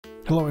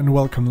Hello and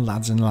welcome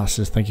lads and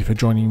lasses, thank you for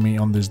joining me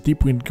on this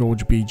Deepwind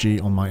Gorge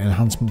BG on my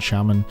Enhancement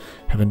Shaman.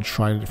 Haven't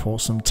tried it for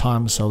some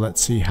time, so let's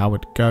see how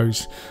it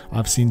goes.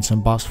 I've seen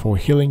some buffs for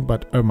healing,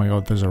 but oh my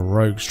god, there's a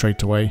rogue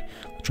straight away.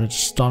 I tried to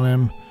stun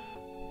him,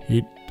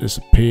 he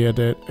disappeared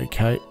it.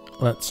 Okay,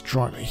 let's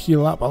try to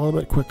heal up a little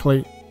bit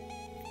quickly.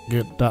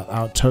 Get that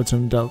out.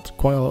 Totem dealt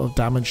quite a lot of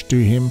damage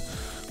to him.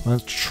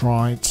 Let's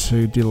try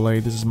to delay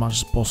this as much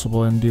as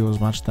possible and deal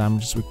as much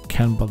damage as we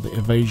can, but the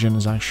evasion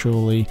is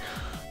actually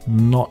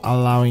not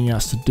allowing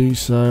us to do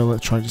so.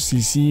 Let's try to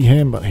CC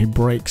him, but he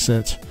breaks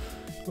it.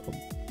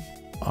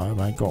 Oh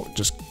my god,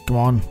 just come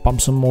on, pump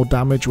some more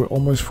damage. We're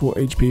almost full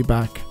HP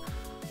back.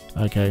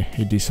 Okay,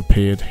 he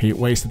disappeared. He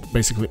wasted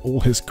basically all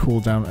his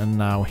cooldown and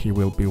now he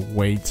will be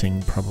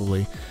waiting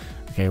probably.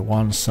 Okay,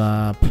 one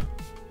sap.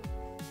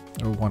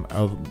 Or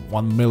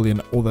 1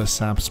 million other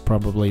saps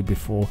probably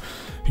before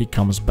he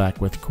comes back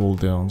with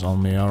cooldowns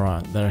on me.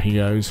 Alright, there he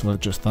goes.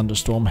 Let's just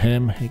thunderstorm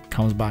him. He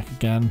comes back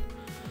again.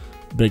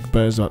 Big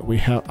burst, but we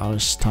have our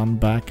stun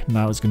back.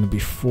 Now it's going to be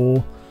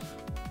 4.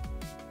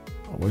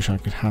 I wish I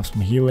could have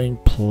some healing,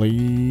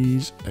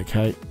 please.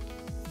 Okay,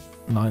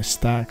 nice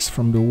stacks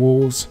from the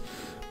walls.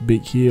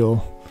 Big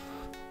heal.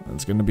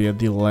 It's going to be a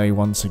delay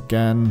once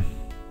again.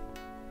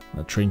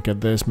 A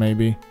trinket this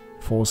maybe.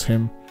 Force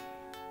him.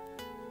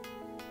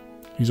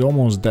 He's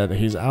almost dead.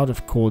 He's out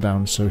of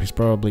cooldown, so he's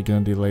probably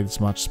going to delay as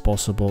much as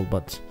possible.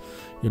 But,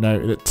 you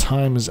know, the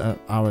time is at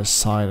our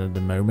side at the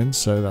moment,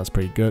 so that's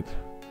pretty good.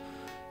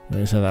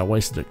 They said I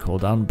wasted a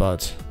cooldown,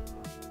 but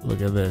look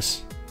at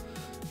this.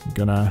 He's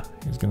gonna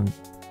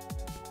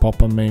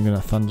pop on me. I'm gonna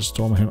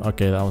thunderstorm him.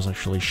 Okay, that was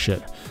actually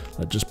shit.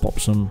 Let's just pop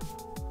some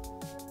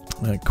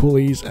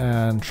coolies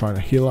and try to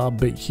heal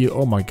up. Big heal.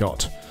 Oh my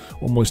god,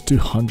 almost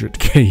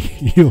 200k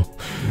heal,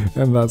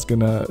 and that's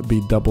gonna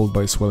be doubled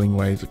by swelling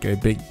waves. Okay,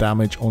 big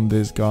damage on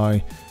this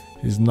guy.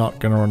 He's not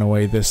gonna run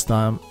away this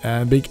time.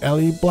 And big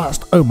LE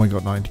blast. Oh my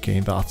god,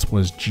 90k. That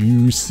was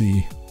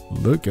juicy.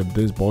 Look at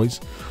this,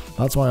 boys.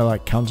 That's why I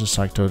like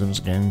counter-strike totems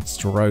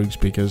against rogues,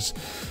 because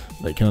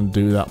they cannot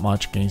do that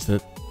much against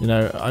it. You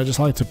know, I just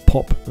like to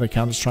pop the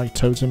counter-strike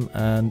totem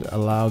and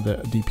allow the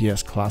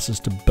DPS classes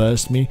to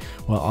burst me,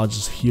 while I'll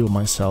just heal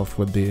myself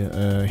with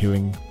the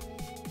healing,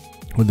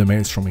 with the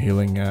maelstrom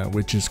healing,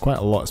 which is quite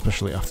a lot,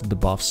 especially after the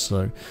buffs.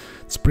 So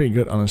it's pretty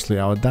good, honestly.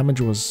 Our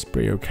damage was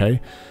pretty okay,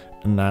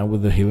 and now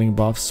with the healing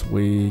buffs,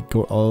 we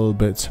got a little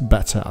bit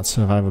better at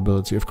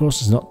survivability. Of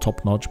course, it's not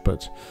top-notch,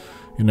 but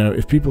you know,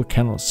 if people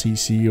cannot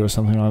CC you or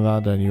something like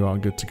that, then you are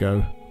good to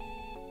go.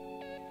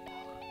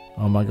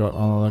 Oh my god,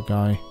 another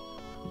guy.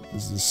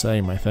 This is the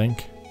same, I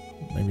think.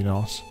 Maybe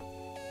not.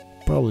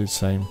 Probably the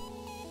same.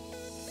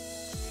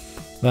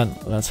 Then,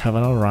 let's have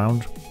another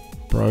round.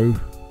 Bro.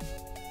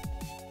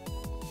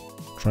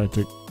 Try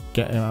to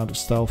get him out of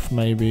stealth,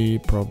 maybe.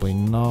 Probably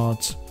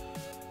not.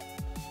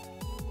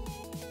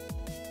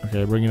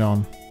 Okay, bring it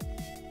on.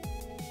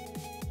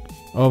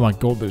 Oh my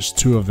god, there's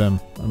 2 of them.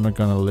 I'm not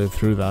gonna live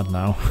through that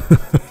now.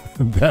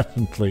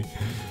 Definitely.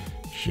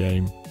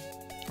 Shame.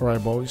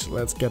 Alright boys,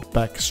 let's get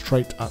back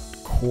straight at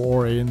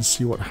quarry and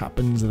see what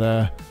happens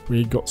there.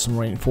 We got some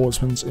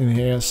reinforcements in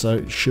here, so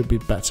it should be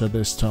better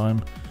this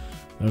time.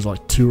 There's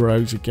like 2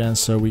 rogues again,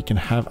 so we can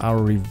have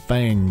our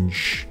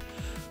revenge.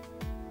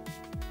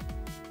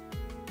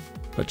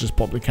 Let's just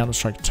pop the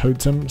counter-strike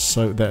totem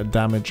so their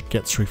damage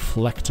gets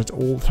reflected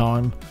all the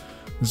time.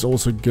 It's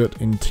also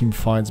good in team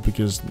fights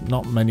because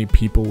not many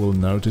people will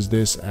notice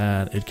this,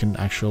 and it can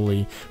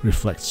actually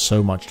reflect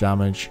so much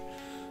damage.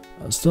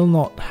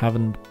 Still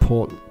haven't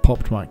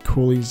popped my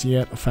coolies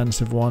yet,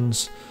 offensive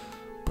ones,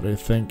 but I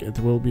think it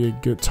will be a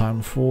good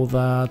time for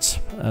that.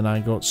 And I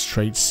got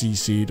straight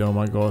CC'd, oh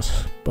my god.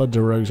 But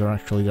the rogues are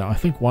actually down. I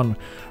think one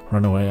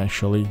ran away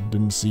actually,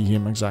 didn't see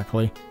him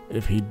exactly,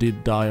 if he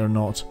did die or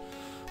not.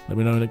 Let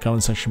me know in the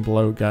comment section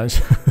below,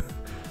 guys.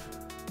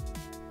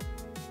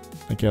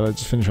 Okay, let's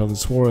just finish off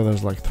this warrior.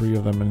 There's like 3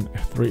 of them and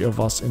 3 of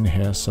us in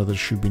here, so there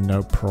should be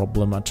no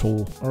problem at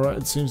all. Alright,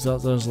 it seems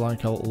that there's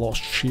like a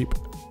lost sheep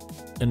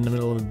in the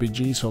middle of the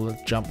BG, so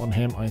let's jump on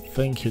him. I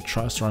think he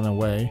tries to run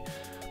away,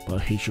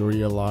 but he should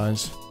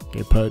realize,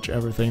 okay, purge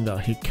everything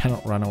that he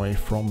cannot run away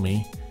from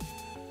me.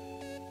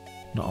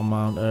 Not on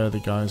Mount the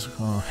guys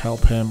gonna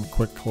help him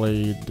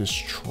quickly.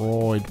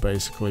 Destroyed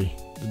basically.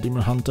 The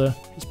demon hunter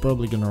is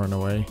probably gonna run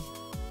away.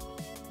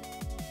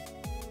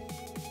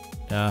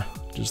 Yeah,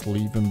 just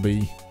leave him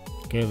be.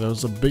 Okay, there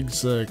was a big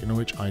zerg in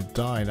which I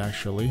died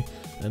actually,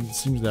 and it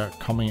seems they're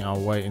coming our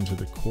way into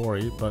the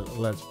quarry, but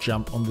let's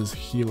jump on this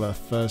healer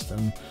first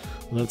and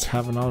let's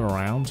have another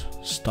round.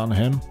 Stun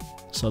him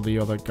so the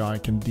other guy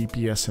can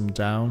DPS him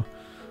down.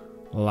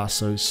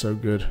 Lasso is so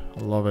good,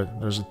 I love it.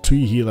 There's a 2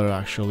 healer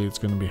actually, it's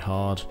gonna be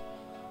hard.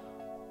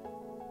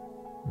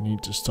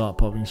 Need to start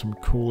popping some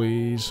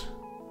coolies.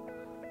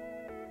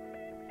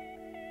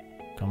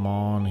 Come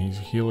on, he's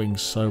healing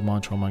so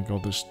much. Oh my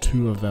god, there's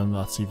 2 of them,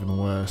 that's even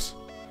worse.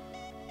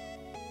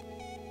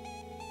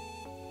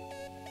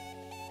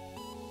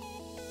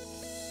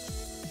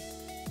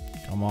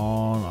 Come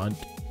on,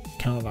 I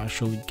cannot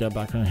actually get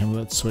back on him.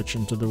 Let's switch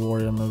into the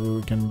warrior, maybe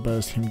we can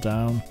burst him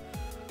down.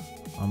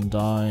 I'm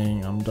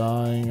dying,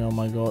 oh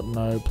my god,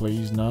 no,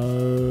 please,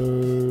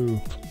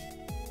 no.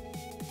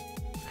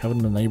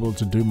 Haven't been able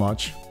to do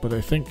much, but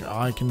I think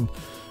I can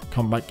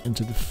come back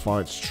into the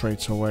fight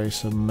straight away,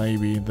 so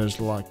maybe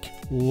there's like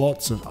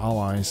lots of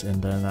allies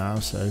in there now,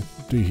 so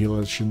 2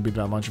 healers shouldn't be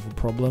that much of a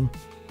problem.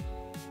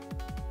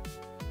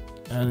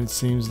 And it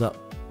seems that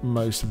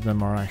most of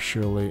them are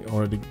actually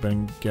already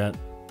been get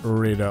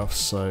rid of,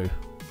 so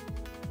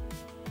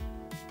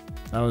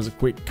that was a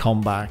quick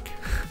comeback.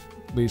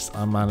 At least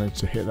I managed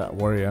to hit that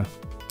warrior.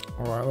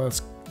 Alright,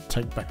 let's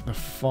take back the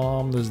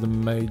farm. There's the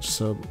mage,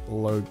 so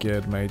low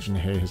geared mage in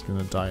here. He's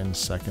gonna die in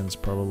seconds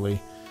probably.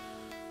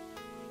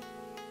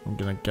 I'm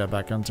gonna get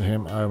back onto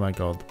him. Oh my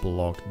god,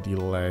 block,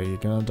 delay. You're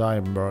gonna die,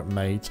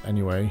 mate,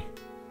 anyway.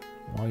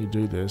 Why you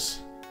do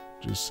this?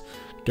 Just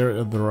get rid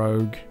of the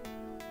rogue.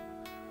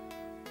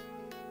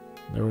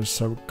 They were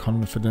so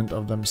confident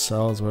of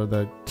themselves, where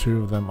there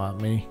 2 of them at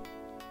me.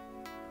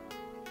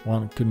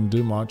 One couldn't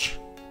do much.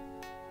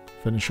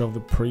 Finish off the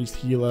priest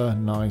healer,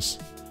 nice.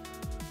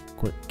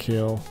 Quick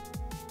kill.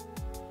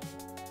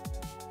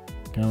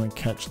 Can we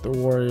catch the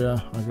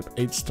warrior? I got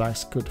 8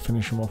 stacks, could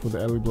finish him off with the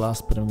early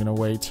blast, but I'm gonna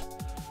wait.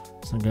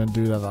 It's not gonna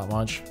do that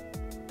much.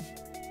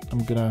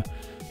 I'm gonna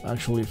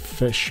actually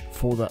fish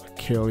for that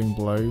killing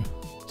blow.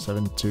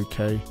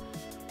 72k.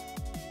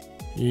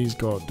 He's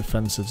got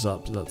defensives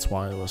up, that's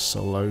why it was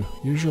so low.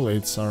 Usually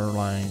it's around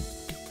like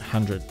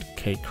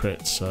 100k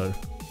crit, so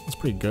it's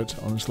pretty good,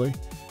 honestly.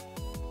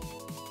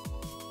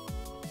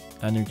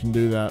 And you can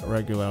do that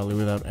regularly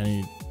without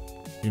any,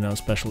 you know,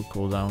 special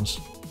cooldowns.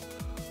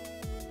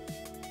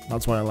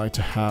 That's why I like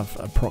to have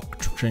a proc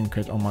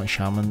trinket on my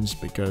shamans,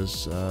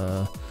 because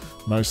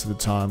most of the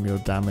time your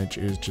damage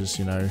is just,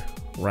 you know,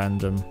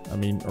 random. I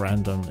mean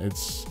random,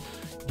 it's,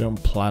 you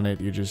don't plan it,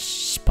 you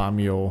just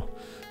spam your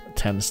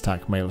 10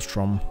 stack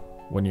maelstrom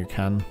when you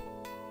can,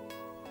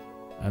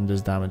 and this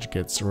damage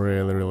gets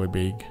really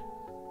big.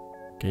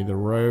 Okay, the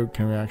rogue,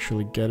 can we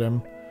actually get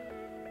him?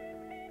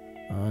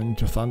 I need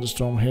to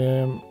thunderstorm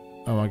him.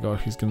 Oh my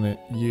god, he's gonna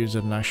use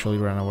it and actually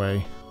run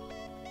away.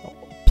 Oh,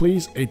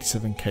 please,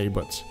 87k,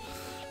 but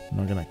I'm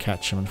not gonna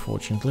catch him,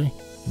 unfortunately.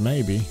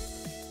 Maybe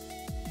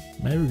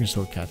we can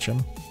still catch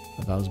him.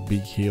 That was a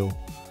big heal.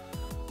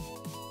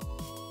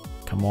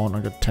 Come on, I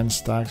got 10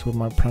 stacks with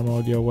my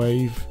primordial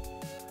wave.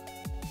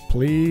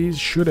 Please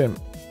shoot him.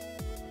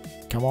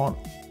 Come on.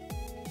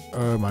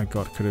 Oh my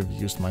god, could have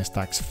used my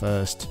stacks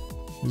first.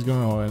 He's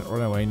gonna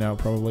run away now,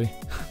 probably.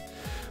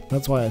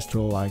 That's why I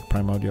still like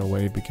primordial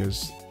wave,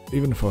 because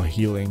even for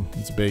healing,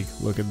 it's big.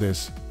 Look at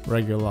this.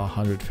 Regular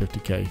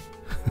 150k.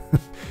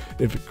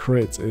 If it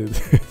crits,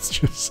 it's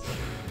just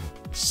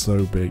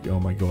so big. Oh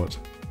my god.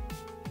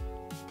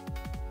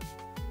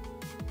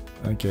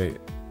 Okay,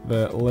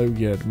 the low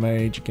geared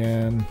mage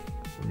again.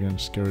 We're gonna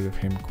just get rid of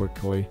him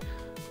quickly.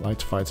 I like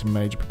to fight a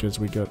mage because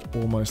we got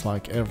almost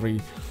like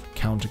every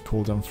counter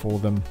cooldown for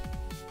them.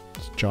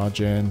 Just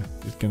charge in.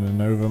 He's gonna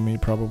Nova me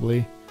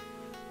probably.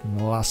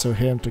 Gonna lasso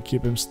him to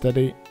keep him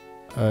steady.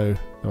 Oh,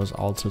 that was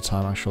alto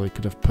time. Actually,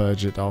 could have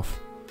purged it off.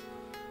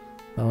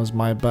 That was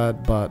my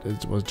bad, but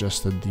it was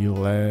just a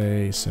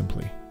delay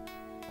simply.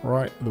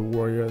 Right, the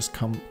warrior has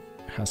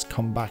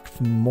come back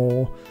for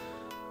more.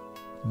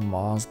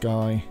 Mars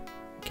guy.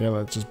 Okay,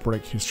 let's just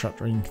break his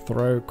shattering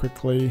throw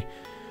quickly.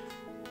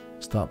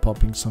 Start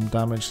popping some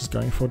damage. He's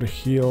going for the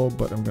heal,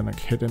 but I'm gonna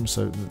hit him,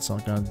 so it's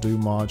not gonna do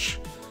much.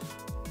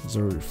 There's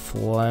a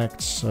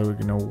reflect, so we're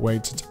gonna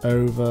wait it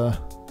over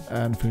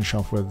and finish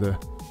off with the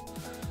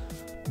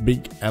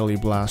big alley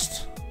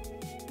blast.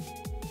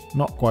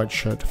 Not quite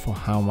sure for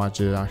how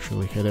much it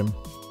actually hit him.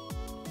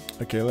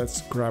 Okay,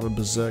 let's grab a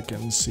berserker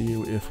and see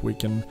if we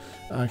can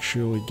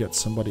actually get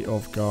somebody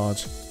off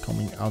guard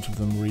coming out of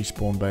the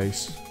respawn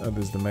base. Oh,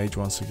 there's the mage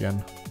once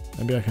again.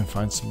 Maybe I can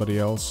find somebody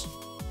else.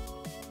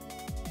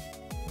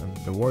 And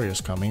the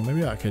warrior's coming.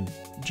 Maybe I could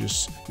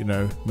just, you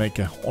know, make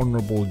an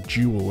honorable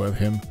duel with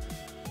him.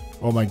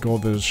 Oh my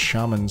god, there's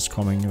shamans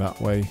coming that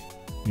way.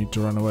 Need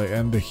to run away.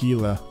 And the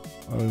healer.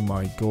 Oh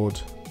my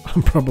god.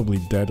 I'm probably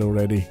dead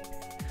already.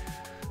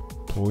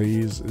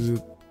 Please, is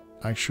it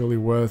actually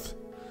worth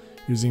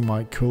using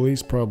my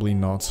coolies? Probably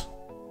not.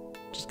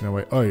 Just gonna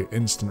wait. Oh,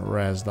 instant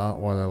res, that's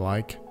what I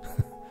like.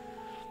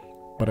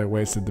 But I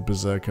wasted the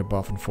berserker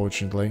buff,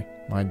 unfortunately.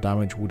 My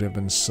damage would have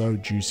been so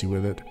juicy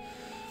with it.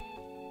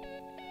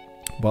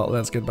 But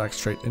let's get back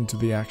straight into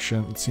the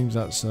action. It seems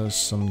that there's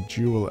some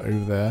duel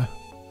over there.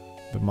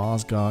 The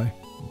Mars guy.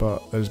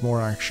 But there's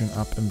more action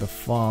up in the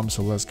farm,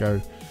 so let's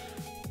go.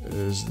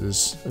 There's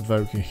this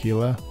evoker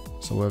healer.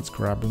 So let's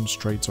grab him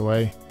straight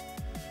away.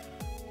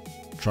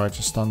 Try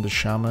to stun the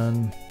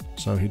shaman,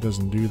 so he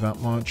doesn't do that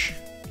much.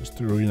 Just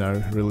to, you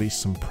know, release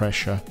some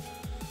pressure.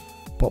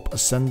 Pop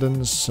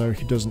Ascendance, so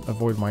he doesn't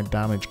avoid my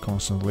damage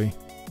constantly,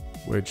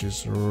 which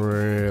is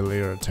really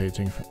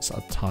irritating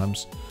at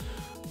times.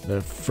 The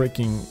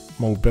freaking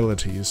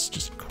mobility is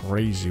just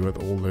crazy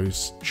with all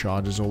those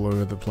charges all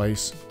over the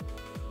place.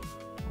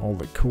 All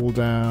the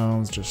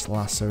cooldowns, just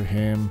lasso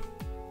him.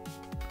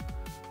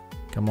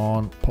 Come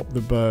on, pop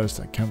the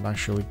burst. I can't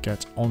actually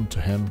get onto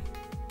him.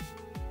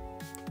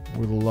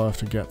 Would love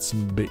to get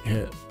some big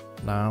hit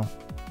now.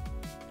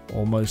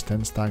 Almost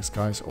 10 stacks,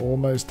 guys.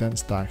 Almost 10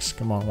 stacks.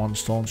 Come on, one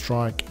Storm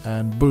Strike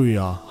and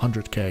booyah.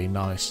 100k,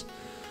 nice.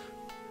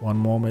 One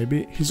more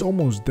maybe. He's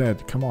almost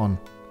dead. Come on.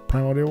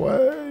 Primordial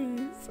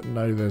Wave.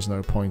 No, there's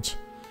no point.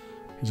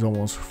 He's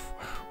almost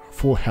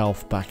full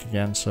health back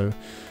again, so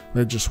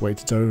let's just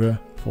wait it over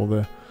for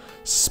the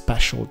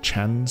special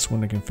chance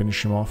when I can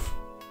finish him off.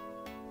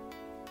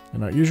 You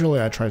know,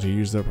 usually I try to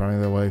use the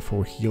Primordial Wave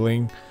for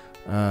healing.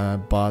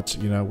 But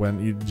you know,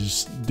 when you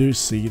just do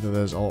see that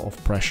there's a lot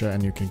of pressure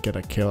and you can get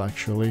a kill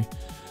actually,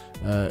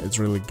 it's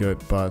really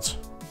good. But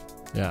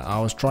yeah, I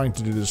was trying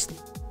to do this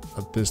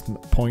at this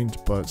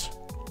point, but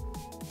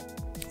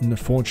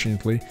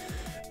unfortunately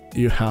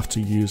you have to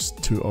use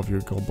 2 of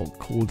your global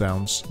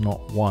cooldowns,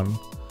 not 1.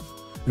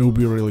 It would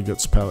be a really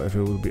good spell if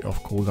it would be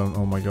off cooldown.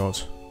 Oh my god,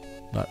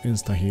 that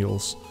insta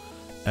heals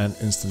and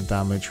instant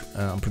damage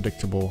and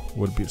unpredictable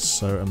would be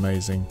so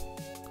amazing.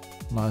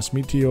 Nice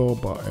meteor,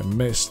 but I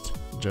missed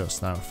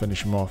just now.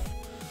 Finish him off.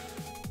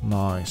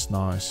 Nice,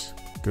 nice.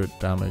 Good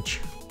damage.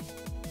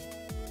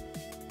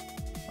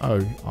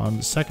 Oh, I'm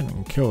the second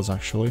in kills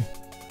actually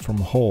from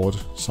Horde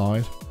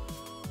side.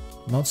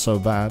 Not so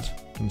bad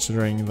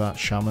considering that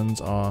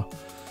shamans are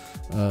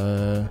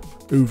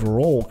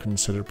overall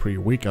considered pretty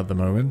weak at the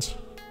moment.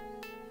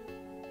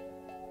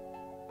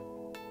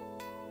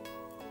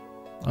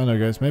 I know,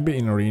 guys, maybe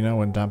in arena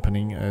when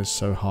dampening is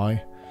so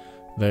high,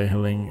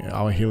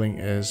 our healing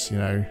is, you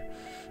know,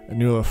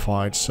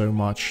 nullified so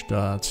much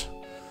that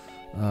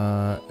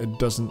it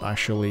doesn't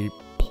actually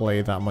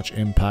play that much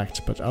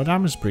impact, but our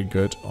damage is pretty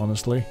good,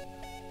 honestly.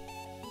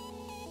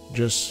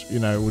 Just, you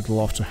know, would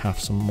love to have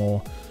some more,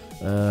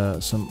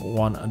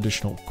 one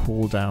additional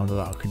cooldown that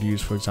I could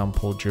use, for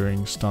example,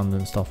 during stun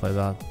and stuff like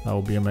that. That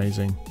would be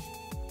amazing.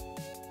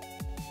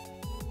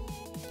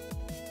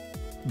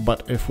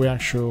 But if we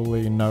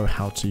actually know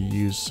how to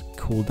use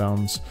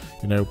cooldowns,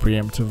 you know,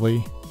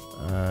 preemptively,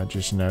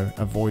 just, you know,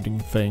 avoiding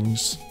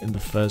things in the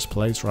first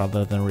place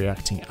rather than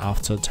reacting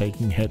after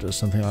taking hit or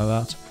something like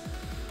that,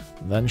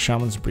 then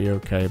Shaman's pretty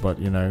okay. But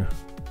you know,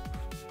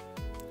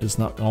 it's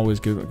not always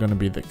going to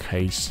be the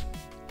case.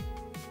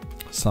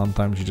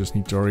 Sometimes you just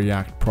need to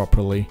react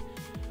properly.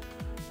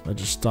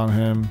 Let's just stun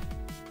him.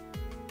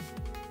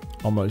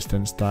 Almost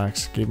 10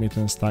 stacks. Give me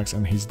 10 stacks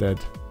and he's dead.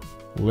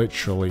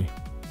 Literally.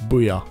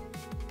 Booyah.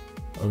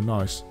 Oh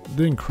nice.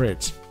 Didn't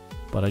crit,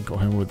 but I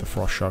got him with the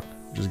Frost Shock,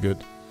 which is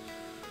good.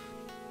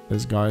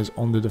 This guy's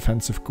on the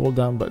defensive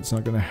cooldown, but it's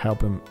not going to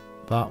help him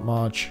that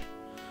much.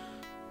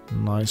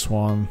 Nice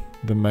one.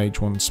 The mage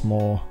once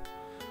more.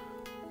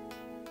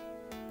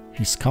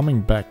 He's coming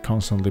back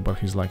constantly, but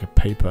he's like a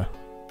paper.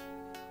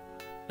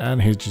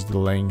 And he's just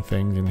delaying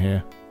things in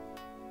here.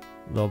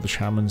 Though the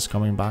shaman's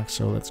coming back,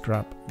 so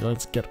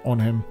let's get on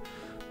him.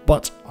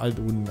 But I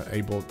wouldn't be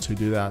able to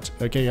do that.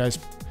 Okay guys,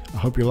 I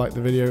hope you liked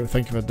the video.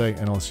 Thank you for the day,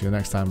 and I'll see you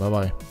next time. Bye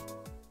bye.